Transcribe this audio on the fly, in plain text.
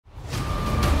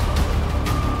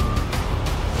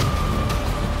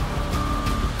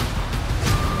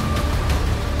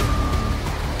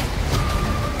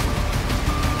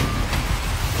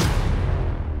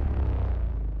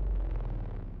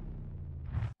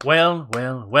Well,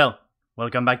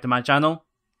 welcome back to my channel.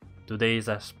 Today is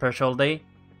a special day.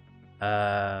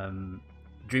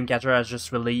 Dreamcatcher has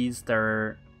just released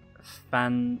their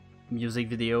fan music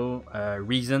video,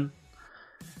 Reason.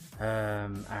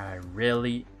 I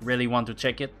really want to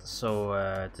check it, so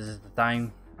this is the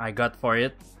time I got for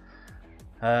it.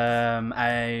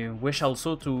 I wish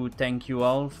also to thank you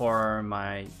all for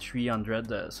my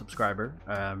 300 subscriber.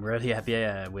 I'm really happy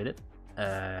with it.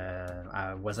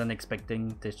 I wasn't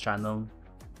expecting this channel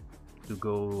to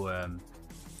go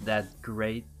that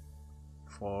great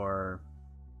for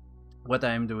what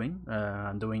I'm doing.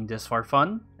 I'm doing this for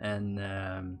fun,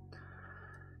 and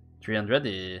 300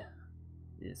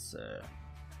 is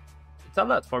it's a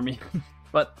lot for me.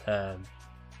 But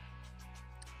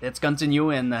let's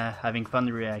continue and having fun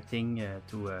reacting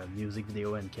to a music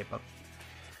video and K-pop.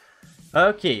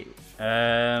 Okay,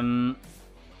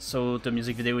 so the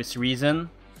music video is Reason.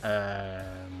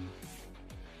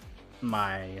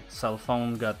 My cell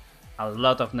phone got a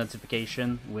lot of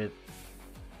notification with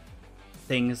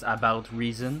things about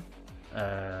Reason.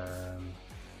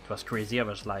 It was crazy. I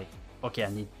was like, okay,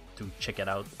 I need to check it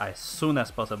out as soon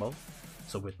as possible.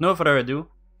 So with no further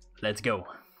ado, let's go.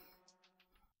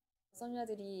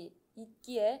 선녀들이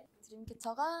있기에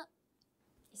드림캐쳐가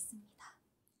있습니다.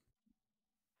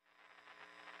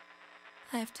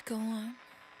 I have to go on.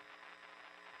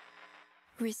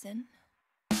 Reason.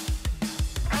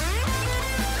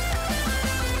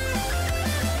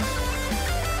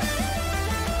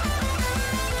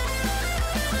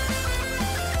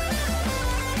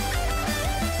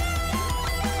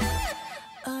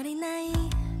 어린아이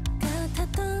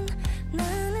같았던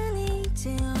나는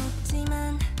이제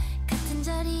없지만 같은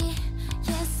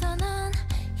자리에서 넌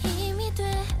힘이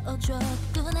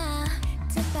되어줬구나.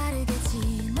 재빠르게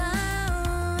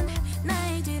지나온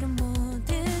나이들은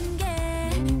모든 게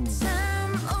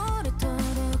참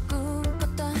오래도록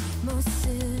꿈꿨던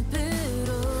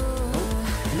모습으로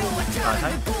너와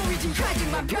다른 보이진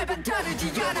하지만 별반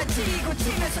다르지 않아. 지고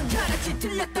치면서 잘하지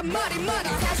들렸단 말이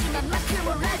많아. 다시만 만큼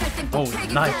올라갈 땐꼭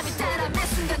책임감이 따라 매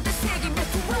순간 다 새기며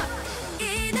두어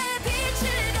이내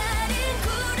빛을 가린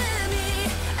구름이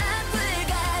앞을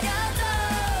가려도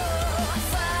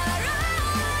far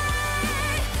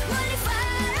away 멀리 far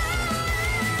away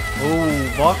Oh,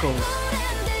 vocals. 오랜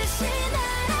듯이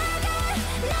날아갈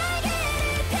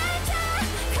날개를 펼쳐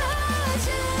Cause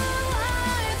you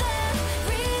are the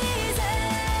reason.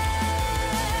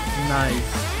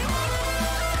 Nice.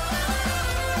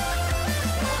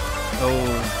 Oh,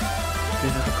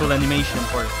 this is a cool animation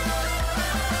for it.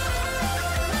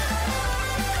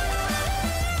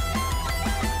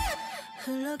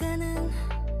 흘러가는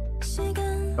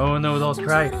시간 Oh no, don't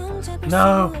cry.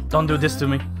 No, don't do this to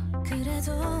me.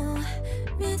 그래도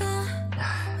믿어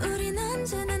우린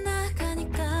언제나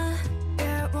나가니까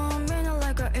Air one minute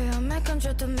like a air 매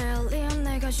감춰도 밀리언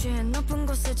내가 쉰 높은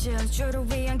곳에 질주를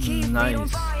위한 keep me on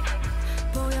Nice. fight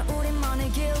보여 우리만의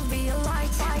길 위에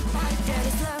light That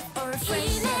is love or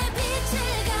free 이내 빛을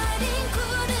가린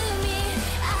구름이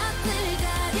앞을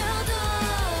가려도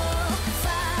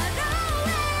far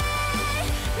away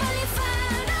멀리 far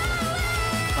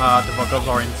away The vocals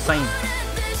are insane. 오랜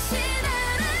듯이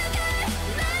날아갈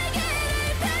날개를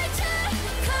펼쳐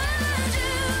Cause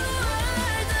you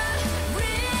are the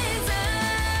reason.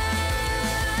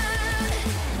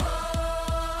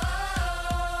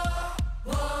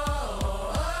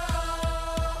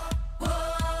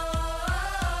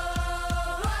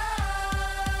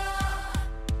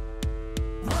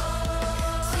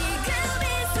 지금 이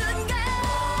순간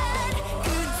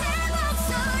그대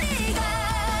목소리가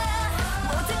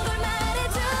모든 걸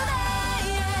말해주네.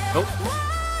 Oh,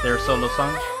 their solo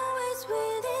song. Always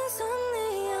within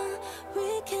something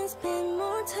we can spend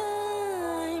more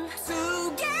time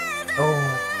together. Oh,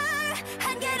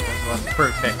 한계를 this was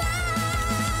perfect.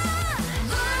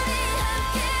 우리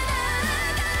함께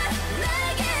날아갈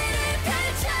날개를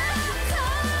펼쳐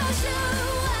Cause you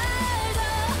are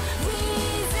the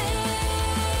reason.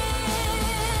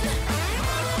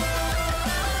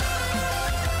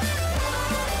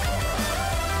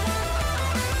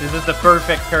 This is the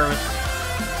perfect chorus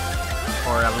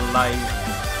for a live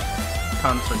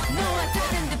concert. 너와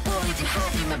다른 듯 보이지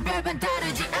하지만 별반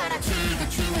다르지 않아. 지고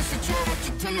치면서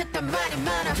잘하지 들렸단 말이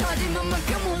많아. 터지는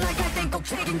만큼 올라갈 땐 꼭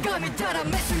책임감이 따라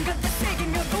매 순간 다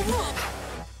새기며 두어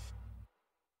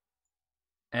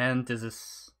And this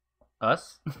is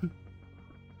us.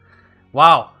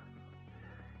 Wow.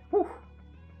 Whew.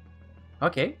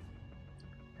 Okay.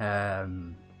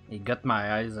 It got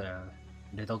my eyes a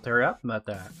little tear up, but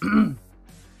I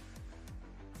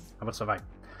will survive.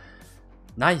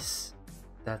 Nice.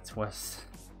 That was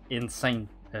insane.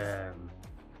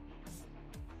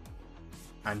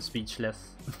 I'm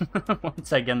speechless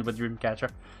once again with Dreamcatcher.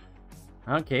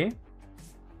 Okay,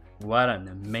 what an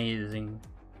amazing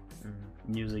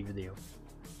music video.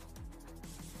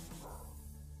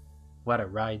 What a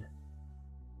ride.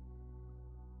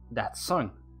 That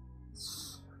song,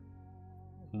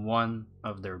 one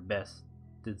of their best.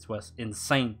 This was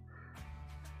insane.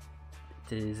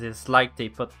 It's like they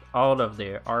put all of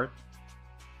their art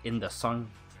in the song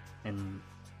and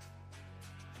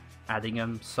adding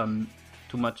them some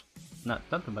too much, not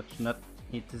too much, not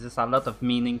it is a lot of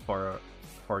meaning for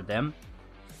them,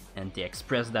 and they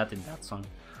express that in that song.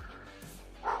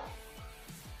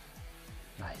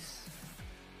 Nice.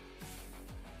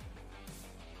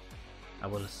 I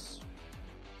will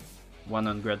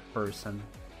 100%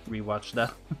 rewatch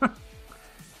that.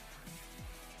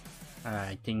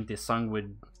 I think this song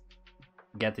would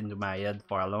get into my head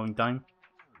for a long time.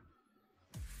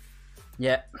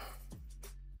 Yeah,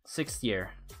 6th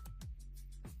year.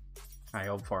 I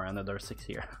hope for another 6th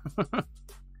year.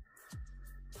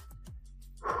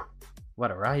 What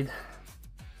a ride.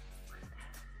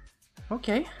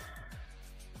 Okay.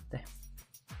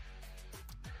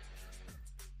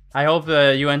 I hope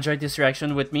you enjoyed this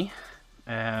reaction with me.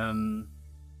 Show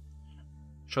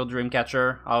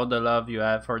Dreamcatcher all the love you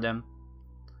have for them.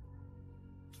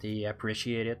 They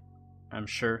appreciate it, I'm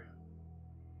sure.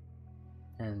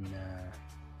 And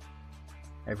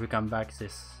every comeback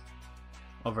is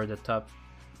over the top.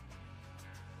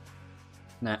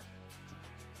 Nah,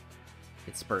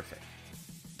 it's perfect.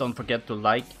 Don't forget to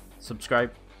like,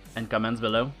 subscribe, and comments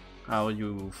below how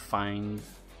you find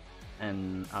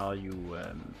and how you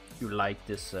like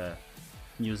this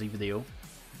music video.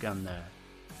 You can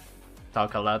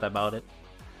talk a lot about it.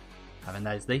 Have a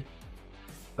nice day.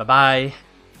 Bye bye.